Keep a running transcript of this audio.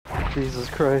Jesus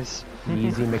Christ.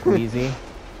 Easy McWeezy.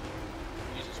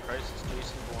 Jesus Christ, it's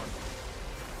Jason Bourne.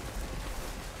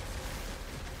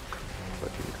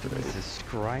 Jesus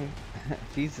Christ.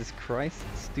 Jesus Christ,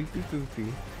 stupid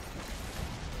goofy.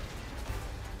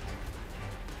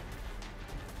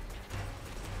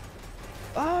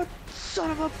 Oh,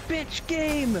 son of a bitch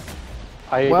game!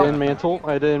 I Well- didn't mantle.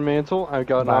 I didn't mantle. I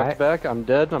got knocked back. I'm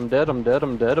dead. I'm dead. I'm dead.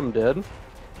 I'm dead. I'm dead.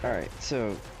 Alright,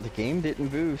 so the game didn't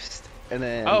boost, and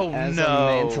then Oh, as no. I'm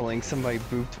mantling, somebody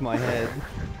booped my head.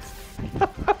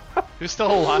 Who's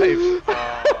still alive?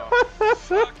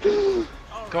 Fuck.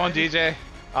 Go on, DJ.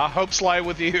 I hope slide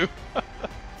with you.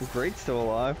 Great's still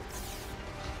alive.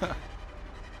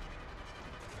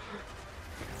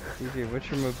 DJ, what's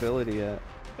your mobility at?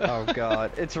 Oh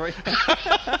god, it's right.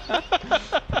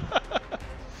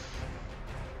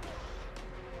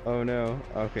 Oh no.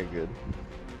 Okay, good.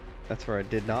 That's where I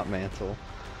did not mantle.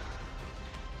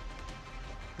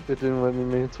 It didn't let me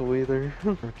mantle either.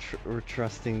 We're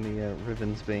trusting the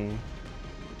Ribbons Bane.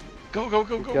 Go, go,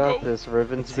 go, go, Got go. this, Let's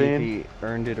Ribbons see if Bane. he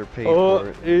earned it or paid Oh, for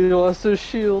it. he lost his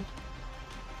shield.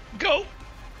 Go.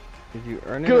 Did you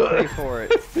earn it Good. or pay for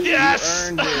it? Yes!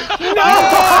 You earned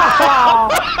it.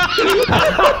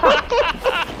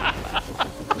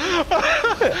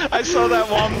 I saw that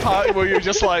one part where you're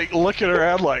just like looking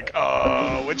around like,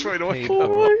 which way do I Hey,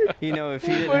 go? you know, if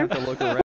you didn't have to look around.